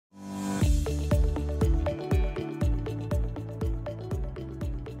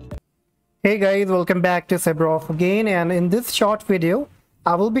Hey guys, welcome back to SebRauf again, and in this short video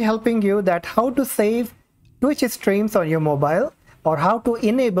I will be helping you that how to save Twitch streams on your mobile or how to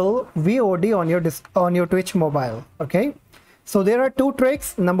enable VOD on your Twitch mobile. Okay, so there are two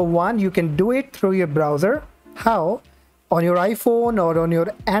tricks. Number one, you can do it through your browser. How? On your iPhone or on your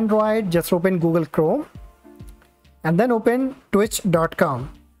Android, just open Google Chrome and then open twitch.com.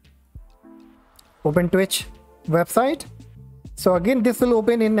 Open Twitch website. So again, this will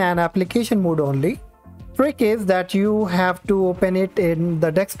open in an application mode only. Trick is that you have to open it in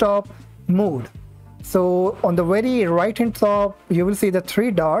the desktop mode. So on the very right hand top, you will see the three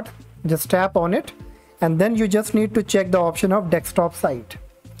dot. Just tap on it and then you just need to check the option of desktop site.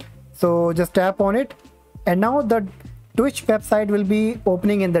 So just tap on it and now the Twitch website will be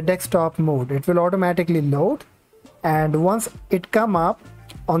opening in the desktop mode. It will automatically load, and once it come up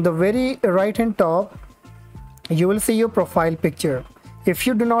on the very right hand top, you will see your profile picture. If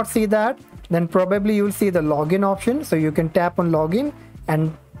you do not see that, then probably you will see the login option. So you can tap on login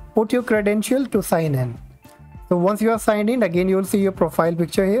and put your credential to sign in. So once you are signed in, again you will see your profile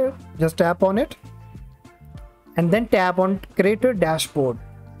picture here. Just tap on it and then tap on creator dashboard.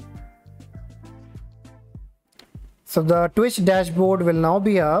 So the Twitch dashboard will now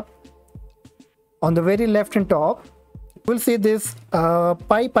be up. On the very left and top, you will see this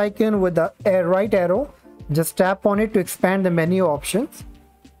pipe icon with the right arrow. Just tap on it to expand the menu options.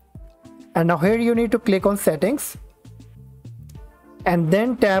 And now here you need to click on settings and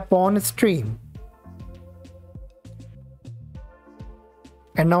then tap on stream.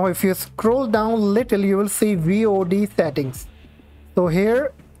 And now if you scroll down a little, you will see VOD settings. So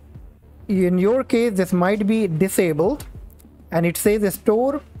here in your case this might be disabled and it says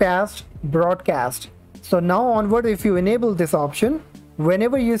store past broadcast. So now onward, if you enable this option,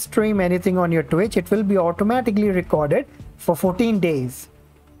 whenever you stream anything on your Twitch, it will be automatically recorded for 14 days.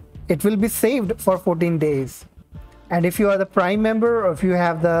 It will be saved for 14 days. And if you are the Prime member or if you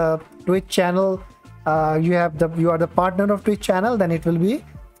have the Twitch channel, you are the partner of Twitch channel, then it will be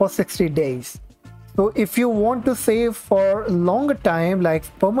for 60 days. So if you want to save for longer time, like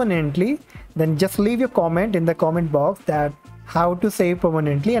permanently, then just leave your comment in the comment box that how to save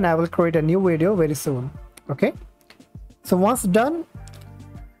permanently, and I will create a new video very soon. Okay, so once done,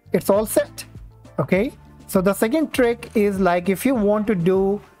 it's all set. Okay, so the second trick is like if you want to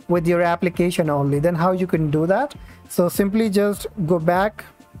do with your application only, then how you can do that. So simply just go back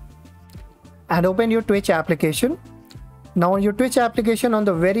and open your Twitch application. Now on your Twitch application, on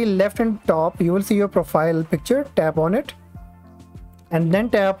the very left hand top, you will see your profile picture. Tap on it and then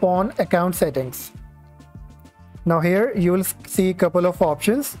tap on account settings. Now here you will see a couple of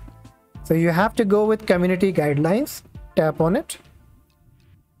options. So you have to go with community guidelines. Tap on it.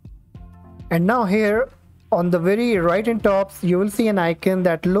 And now here on the very right hand top, you will see an icon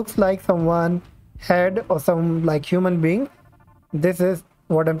that looks like someone head or some like human being. This is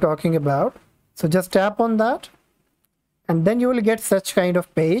what I'm talking about. So just tap on that and then you will get such kind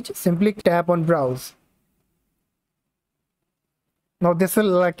of page. Simply tap on browse. Now this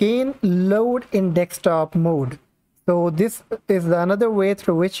will again load in desktop mode. So this is another way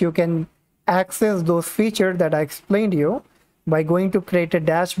through which you can access those features that I explained to you, by going to create a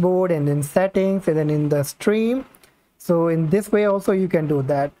dashboard and in settings and then in the stream. So in this way also you can do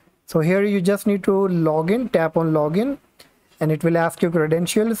that. So here you just need to log in, tap on login, and it will ask you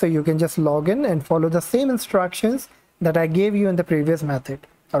credentials. So you can just log in and follow the same instructions that I gave you in the previous method.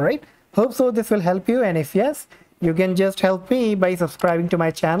 All right, hope so this will help you, and if yes, you can just help me by subscribing to my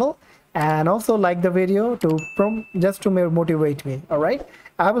channel and also like the video to just to motivate me. All right,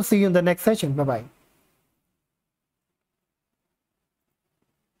 I will see you in the next session. Bye bye.